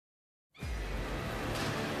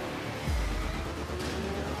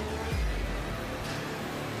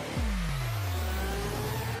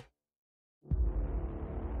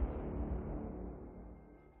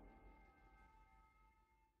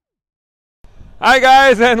Hi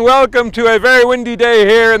guys, and welcome to a very windy day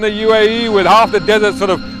here in the UAE with half the desert sort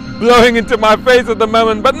of blowing into my face at the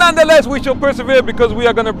moment, but nonetheless we shall persevere because we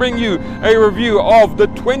are going to bring you a review of the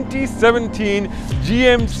 2017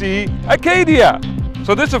 GMC Acadia.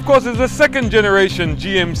 So this of course is the second generation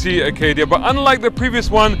GMC Acadia, but unlike the previous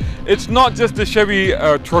one, it's not just the Chevy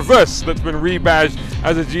Traverse that's been rebadged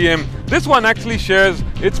as a GM. This one actually shares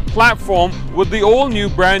its platform with the all-new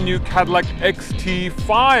brand new Cadillac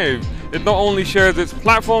XT5. It not only shares its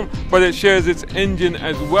platform, but it shares its engine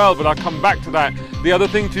as well, but I'll come back to that. The other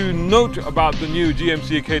thing to note about the new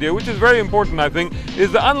GMC Acadia, which is very important I think,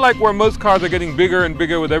 is that unlike where most cars are getting bigger and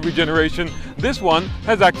bigger with every generation, this one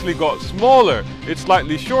has actually got smaller. It's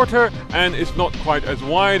slightly shorter and it's not quite as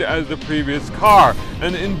wide as the previous car.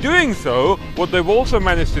 And in doing so, what they've also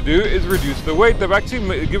managed to do is reduce the weight. They've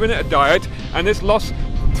actually given it a diet and it's lost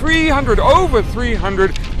over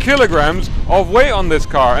 300 kilograms of weight on this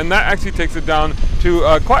car, and that actually takes it down to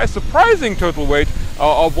quite a surprising total weight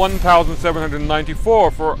of 1,794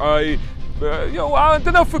 for a I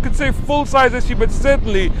don't know if we could say full-size SUV, but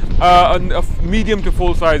certainly a medium to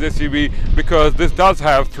full-size SUV, because this does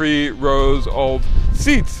have 3 rows of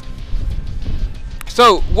seats.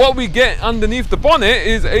 So what we get underneath the bonnet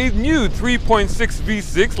is a new 3.6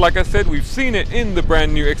 V6. Like I said, we've seen it in the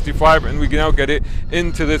brand new XT5 and we can now get it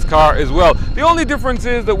into this car as well. The only difference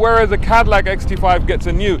is that whereas the Cadillac XT5 gets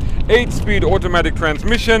a new 8-speed automatic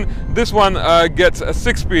transmission, this one gets a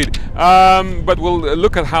 6-speed. But we'll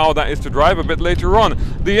look at how that is to drive a bit later on.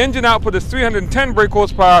 The engine output is 310 brake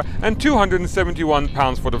horsepower and 271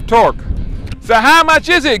 pounds-foot of torque. So how much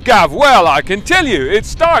is it, Gav? Well, I can tell you, it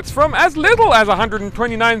starts from as little as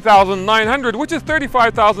 $129,900, which is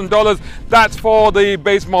 $35,000. That's for the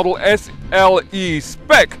base model SLE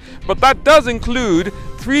spec. But that does include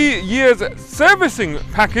 3 years servicing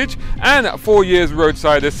package and 4 years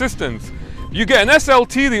roadside assistance. You get an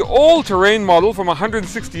SLT, the all-terrain model, from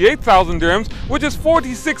 168,000 dirhams, which is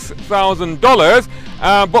 $46,000.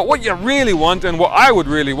 But what you really want, and what I would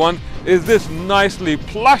really want, is this nicely,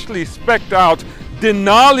 plushly spec'd out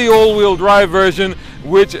Denali all-wheel drive version,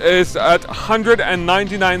 which is at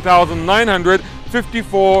 $199,900,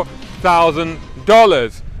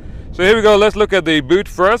 $54,000. So here we go. Let's look at the boot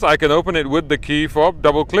first. I can open it with the key fob.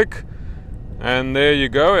 Double click, and there you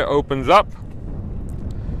go. It opens up.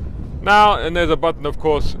 Now, and there's a button, of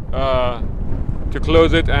course, to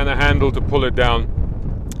close it and a handle to pull it down.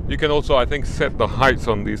 You can also, I think, set the heights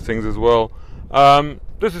on these things as well.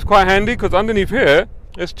 This is quite handy because underneath here,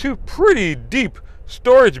 there's 2 pretty deep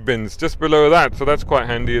storage bins just below that, so that's quite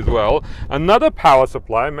handy as well. Another power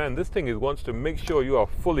supply. Man, this thing wants to make sure you are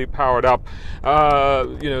fully powered up. A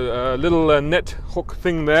little net hook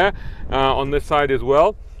thing there on this side as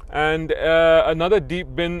well, and another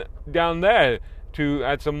deep bin down there to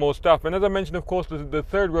add some more stuff. And as I mentioned, of course, the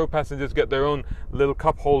third row passengers get their own little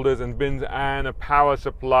cup holders and bins and a power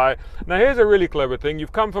supply. Now here's a really clever thing.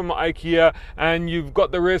 You've come from IKEA and you've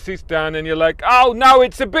got the rear seats down and you're like, oh no,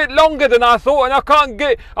 it's a bit longer than I thought and I can't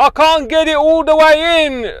get it all the way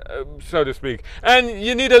in, so to speak, and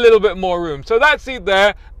you need a little bit more room. So that seat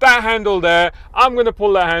there, that handle there, I'm going to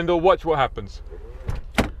pull that handle, watch what happens.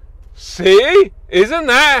 See? Isn't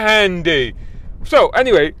that handy? So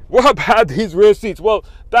anyway, what about these rear seats? Well,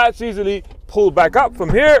 that's easily pulled back up from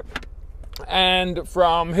here and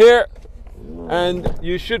from here, and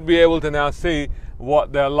you should be able to now see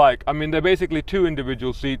what they're like. I mean, they're basically 2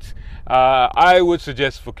 individual seats. I would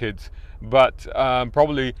suggest for kids, but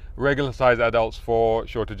probably regular size adults for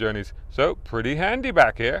shorter journeys. So pretty handy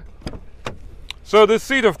back here. So this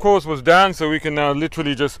seat, of course, was down, so we can now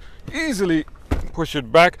literally just easily push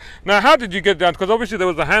it back. Now, how did you get down? Because obviously there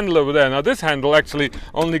was a handle over there. Now this handle actually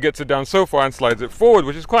only gets it down so far and slides it forward,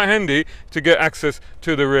 which is quite handy to get access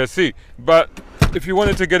to the rear seat. But if you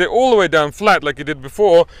wanted to get it all the way down flat like you did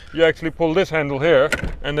before, you actually pull this handle here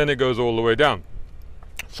and then it goes all the way down.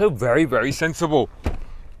 So very, very sensible.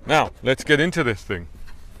 Now let's get into this thing.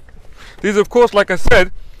 These, of course, like I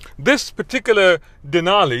said, this particular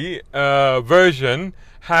Denali version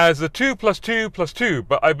has a 2+2+2,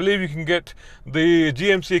 but I believe you can get the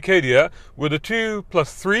GMC Acadia with a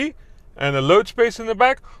 2+3 and a load space in the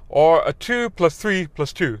back, or a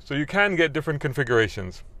 2+3+2. So you can get different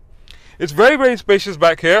configurations. It's very, very spacious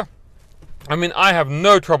back here. I mean, I have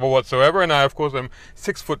no trouble whatsoever, and I, of course, am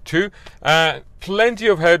 6'2". Plenty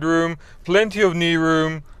of headroom, plenty of knee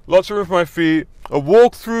room, lots of room for my feet. A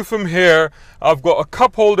walk through from here. I've got a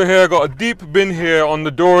cup holder here, got a deep bin here on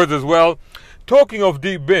the doors as well. Talking of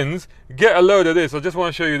deep bins, get a load of this. I just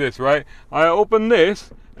want to show you this, right? I open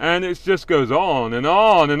this and it just goes on and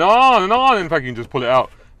on and on and on. In fact, you can just pull it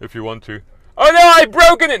out if you want to. Oh no, I've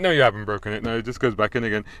broken it! No, you haven't broken it. No, it just goes back in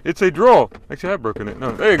again. It's a drawer. Actually, I have broken it.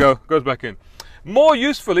 No, there you go. Goes back in. More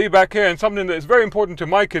usefully back here, and something that is very important to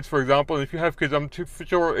my kids, for example, and if you have kids, I'm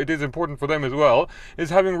sure it is important for them as well,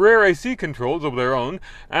 is having rear AC controls of their own.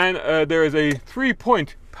 And there is a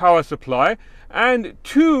 3-point power supply and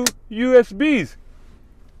 2 USBs.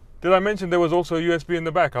 Did I mention there was also a USB in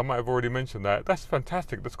the back? I might have already mentioned that. That's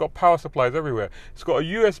fantastic. That's got power supplies everywhere. It's got a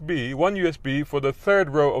USB, 1 USB for the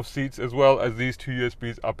 3rd row of seats, as well as these 2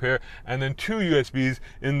 USBs up here, and then 2 USBs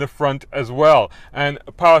in the front as well. And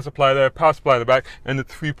a power supply there, power supply in the back, and a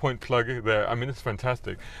 3-point plug there. I mean, it's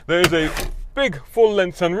fantastic. There is a big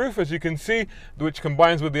full-length sunroof, as you can see, which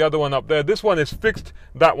combines with the other one up there. This one is fixed.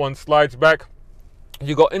 That one slides back.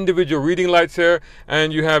 You got individual reading lights here,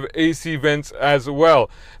 and you have AC vents as well.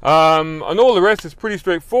 And all the rest is pretty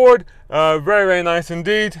straightforward. Very, very nice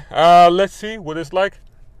indeed. Let's see what it's like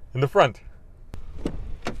in the front.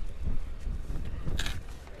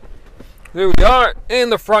 Here we are in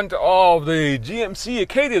the front of the GMC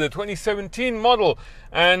Acadia, the 2017 model.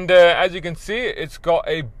 And as you can see, it's got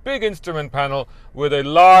a big instrument panel with a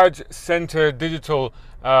large center digital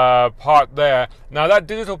part there. Now that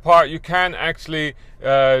digital part, you can actually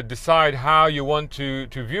decide how you want to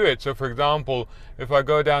view it. So for example, if I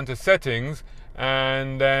go down to settings,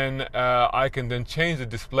 and then I can then change the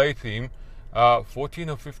display theme, 14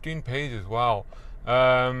 or 15 pages, wow.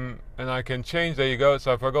 And I can change, there you go.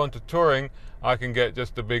 So if I go into touring, I can get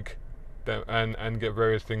just the big and get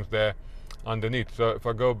various things there underneath. So if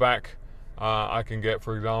I go back, I can get,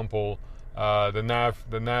 for example, the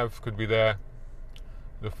nav could be there.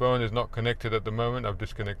 The phone is not connected at the moment. I've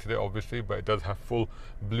disconnected it, obviously, but it does have full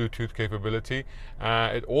Bluetooth capability.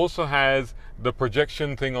 It also has the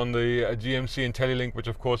projection thing on the GMC IntelliLink, which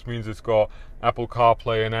of course means it's got Apple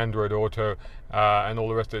CarPlay and Android Auto and all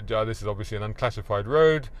the rest of it. This is obviously an unclassified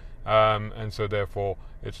road, and so therefore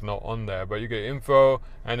it's not on there. But you get info,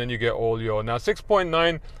 and then you get all your, now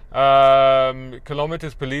 6.9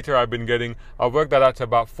 kilometers per liter I've been getting. I've worked that out to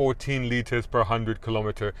about 14 liters per 100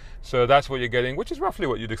 kilometer. So that's what you're getting, which is roughly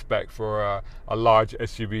what you'd expect for a large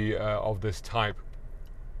SUV of this type.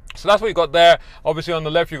 So that's what you got there. Obviously on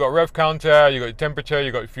the left you got rev counter, you got your temperature,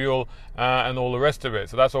 you got fuel, and all the rest of it.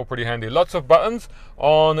 So that's all pretty handy. Lots of buttons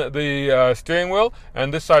on the steering wheel,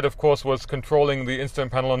 and this side of course was controlling the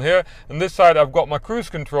instrument panel on here. And this side I've got my cruise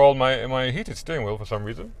control, my heated steering wheel for some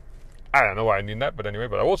reason. I don't know why I need that, but anyway.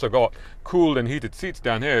 But I've also got cooled and heated seats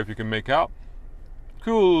down here, if you can make out.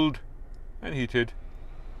 Cooled and heated.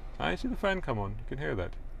 I see the fan come on, you can hear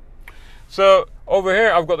that. So over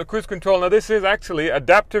here I've got the cruise control. Now this is actually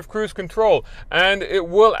adaptive cruise control, and it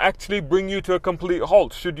will actually bring you to a complete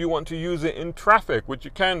halt should you want to use it in traffic, which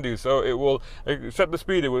you can do. So it will set the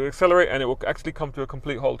speed, it will accelerate, and it will actually come to a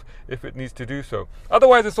complete halt if it needs to do so.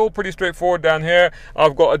 Otherwise it's all pretty straightforward down here.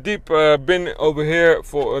 I've got a deep bin over here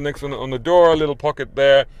for next on the door, a little pocket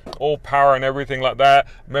there, all power and everything like that,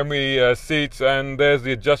 memory seats, and there's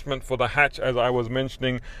the adjustment for the hatch as I was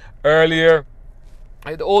mentioning earlier.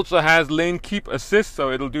 It also has lane keep assist, so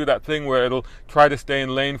it'll do that thing where it'll try to stay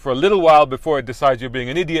in lane for a little while before it decides you're being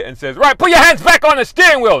an idiot and says, right, put your hands back on the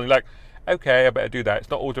steering wheel. And you're like, okay, I better do that. It's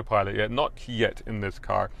not autopilot yet, not yet in this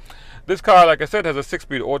car. This car, like I said, has a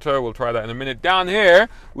 6-speed auto. We'll try that in a minute. Down here,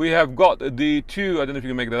 we have got the 2, I don't know if you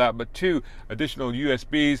can make that out, but 2 additional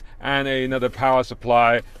USBs and another power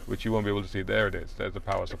supply, which you won't be able to see. There it is. There's the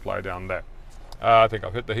power supply down there. I think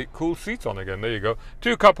I've hit the cool seats on again. There you go.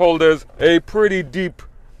 2 cup holders, a pretty deep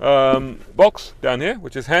box down here,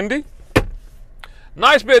 which is handy.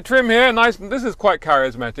 Nice bit of trim here. Nice. This is quite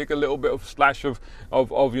charismatic. A little bit of slash of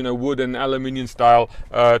you know, wood and aluminium style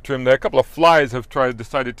trim there. A couple of flies have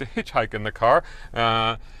decided to hitchhike in the car.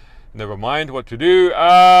 Never mind what to do.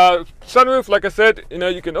 Sunroof, like I said, you know,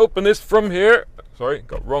 you can open this from here. Sorry,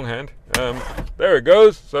 got wrong hand. There it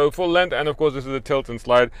goes. So full length, and of course this is a tilt and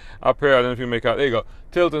slide up here. I don't know if you can make out. There you go.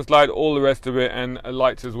 Tilt and slide, all the rest of it, and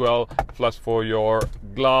lights as well, plus for your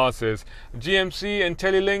glasses. GMC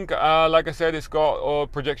IntelliLink, like I said, it's got a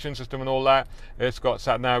projection system and all that. It's got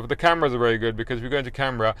sat nav. The cameras are very good, because if you go into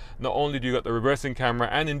camera, not only do you got the reversing camera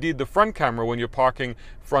and indeed the front camera when you're parking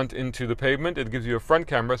front into the pavement, it gives you a front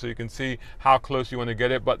camera so you can see how close you want to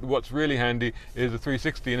get it. But what's really handy is the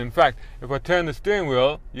 360, and in fact, if I turn the steering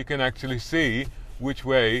wheel, you can actually see which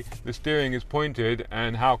way the steering is pointed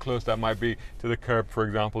and how close that might be to the curb, for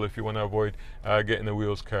example, if you want to avoid getting the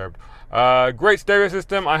wheels curbed. Great stereo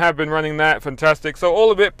system. I have been running that. Fantastic. So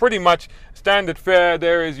all of it pretty much standard fare.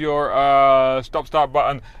 There is your stop-start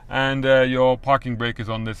button, and your parking brake is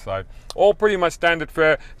on this side. All pretty much standard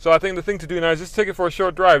fare. So I think the thing to do now is just take it for a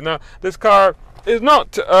short drive. Now this car is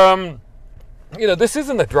not you know, this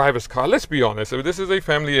isn't a driver's car, let's be honest. This is a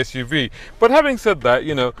family SUV. But having said that,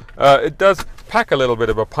 you know, it does pack a little bit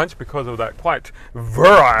of a punch because of that quite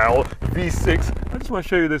virile V6. I just want to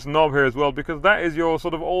show you this knob here as well, because that is your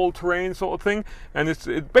sort of all-terrain sort of thing. And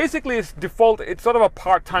it basically is default, it's sort of a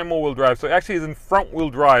part-time all-wheel drive. So it actually is in front-wheel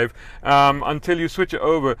drive until you switch it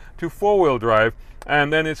over to four-wheel drive.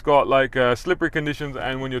 And then it's got like slippery conditions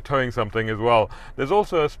and when you're towing something as well. There's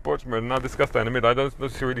also a sports mode, and I'll discuss that in a minute. I don't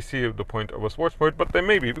necessarily see the point of a sports mode, but there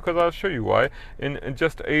may be, because I'll show you why in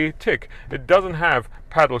just a tick. It doesn't have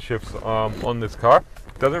paddle shifts on this car.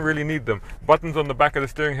 Doesn't really need them. Buttons on the back of the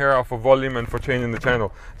steering here are for volume and for changing the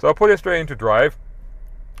channel. So I'll put it straight into drive.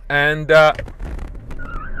 And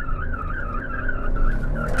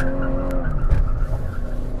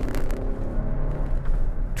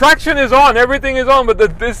traction is on, everything is on,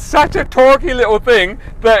 but there's such a torquey little thing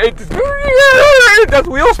that it does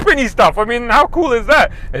wheel spinny stuff. I mean, how cool is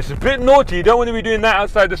that? It's a bit naughty. You don't want to be doing that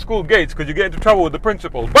outside the school gates because you get into trouble with the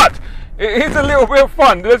principal. But it is a little bit of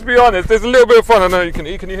fun. Let's be honest. There's a little bit of fun. I know can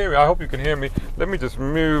you hear me? I hope you can hear me. Let me just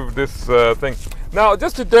move this thing. Now,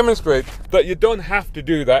 just to demonstrate that you don't have to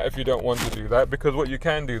do that if you don't want to do that, because what you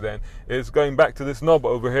can do then is going back to this knob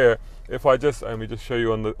over here. If I just, let me just show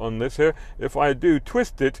you on this here. If I do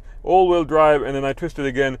twist it, all-wheel drive, and then I twist it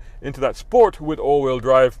again into that sport with all-wheel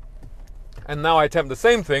drive, and now I attempt the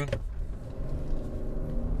same thing,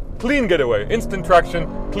 clean getaway, instant traction,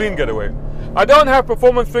 clean getaway. I don't have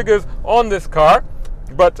performance figures on this car,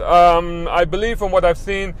 but I believe from what I've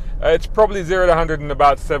seen, it's probably 0 to 100 in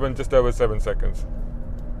about just over 7 seconds.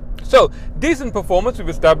 So, decent performance we've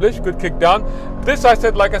established, good kick down. This,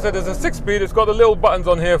 like I said, is a 6-speed. It's got the little buttons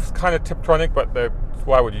on here, kind of Tiptronic, but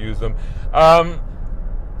why would you use them?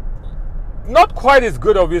 Not quite as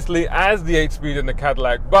good, obviously, as the 8-speed in the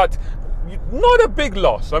Cadillac, but not a big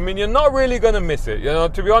loss. I mean, you're not really going to miss it. You know,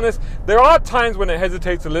 to be honest, there are times when it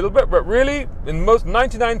hesitates a little bit, but really, in most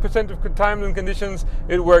 99% of times and conditions,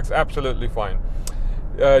 it works absolutely fine.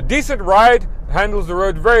 Decent ride, handles the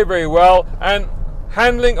road very, very well, and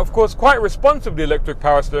handling, of course, quite responsive, the electric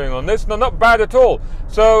power steering on this. No, not bad at all.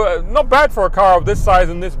 So, not bad for a car of this size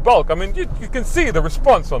and this bulk. I mean, you can see the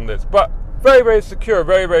response on this, but very, very secure,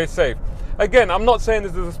 very, very safe. Again, I'm not saying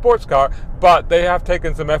this is a sports car, but they have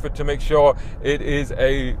taken some effort to make sure it is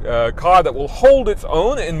a car that will hold its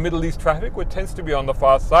own in Middle East traffic, which tends to be on the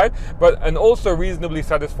fast side, and also reasonably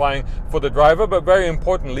satisfying for the driver, but very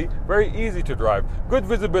importantly, very easy to drive. Good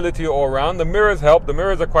visibility all around. The mirrors help. The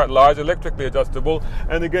mirrors are quite large, electrically adjustable,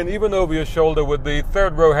 and again, even over your shoulder with the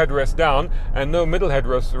third row headrest down and no middle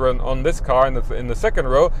headrest on this car in the second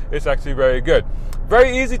row, it's actually very good.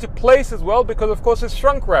 Very easy to place as well, because of course it's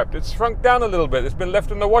shrunk wrapped. It's shrunk down a little bit. It's been left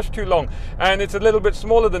in the wash too long, and it's a little bit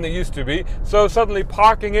smaller than it used to be. So suddenly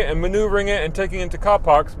parking it and maneuvering it and taking it into car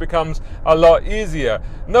parks becomes a lot easier.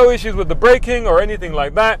 No issues with the braking or anything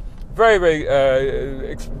like that. Very,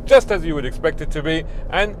 very just as you would expect it to be.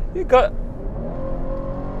 And you got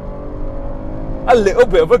a little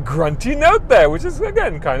bit of a grunty note there, which is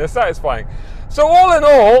again kind of satisfying. So all in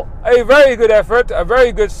all, a very good effort, a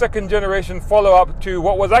very good second generation follow-up to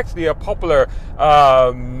what was actually a popular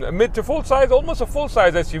mid to full size, almost a full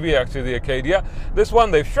size SUV actually, the Acadia. This one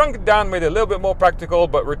they've shrunk it down, made it a little bit more practical,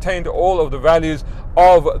 but retained all of the values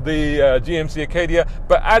of the GMC Acadia,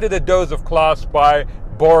 but added a dose of class by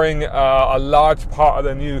borrowing a large part of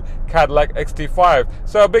the new Cadillac XT5.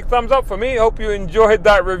 So a big thumbs up for me. Hope you enjoyed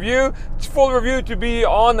that review. Full review to be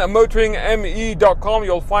on motoringme.com.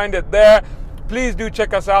 You'll find it there. Please do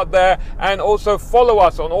check us out there, and also follow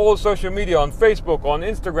us on all social media, on Facebook, on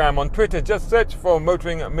Instagram, on Twitter. Just search for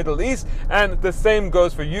Motoring Middle East, and the same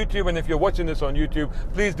goes for YouTube. And if you're watching this on YouTube,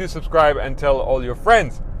 please do subscribe and tell all your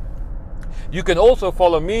friends. You can also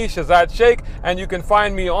follow me, Shahzad Sheikh, and you can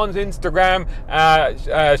find me on Instagram,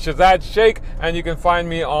 Shahzad Sheikh, and you can find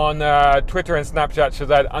me on Twitter and Snapchat,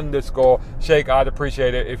 Shahzad_Sheikh. I'd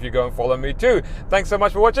appreciate it if you go and follow me too. Thanks so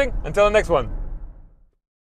much for watching. Until the next one.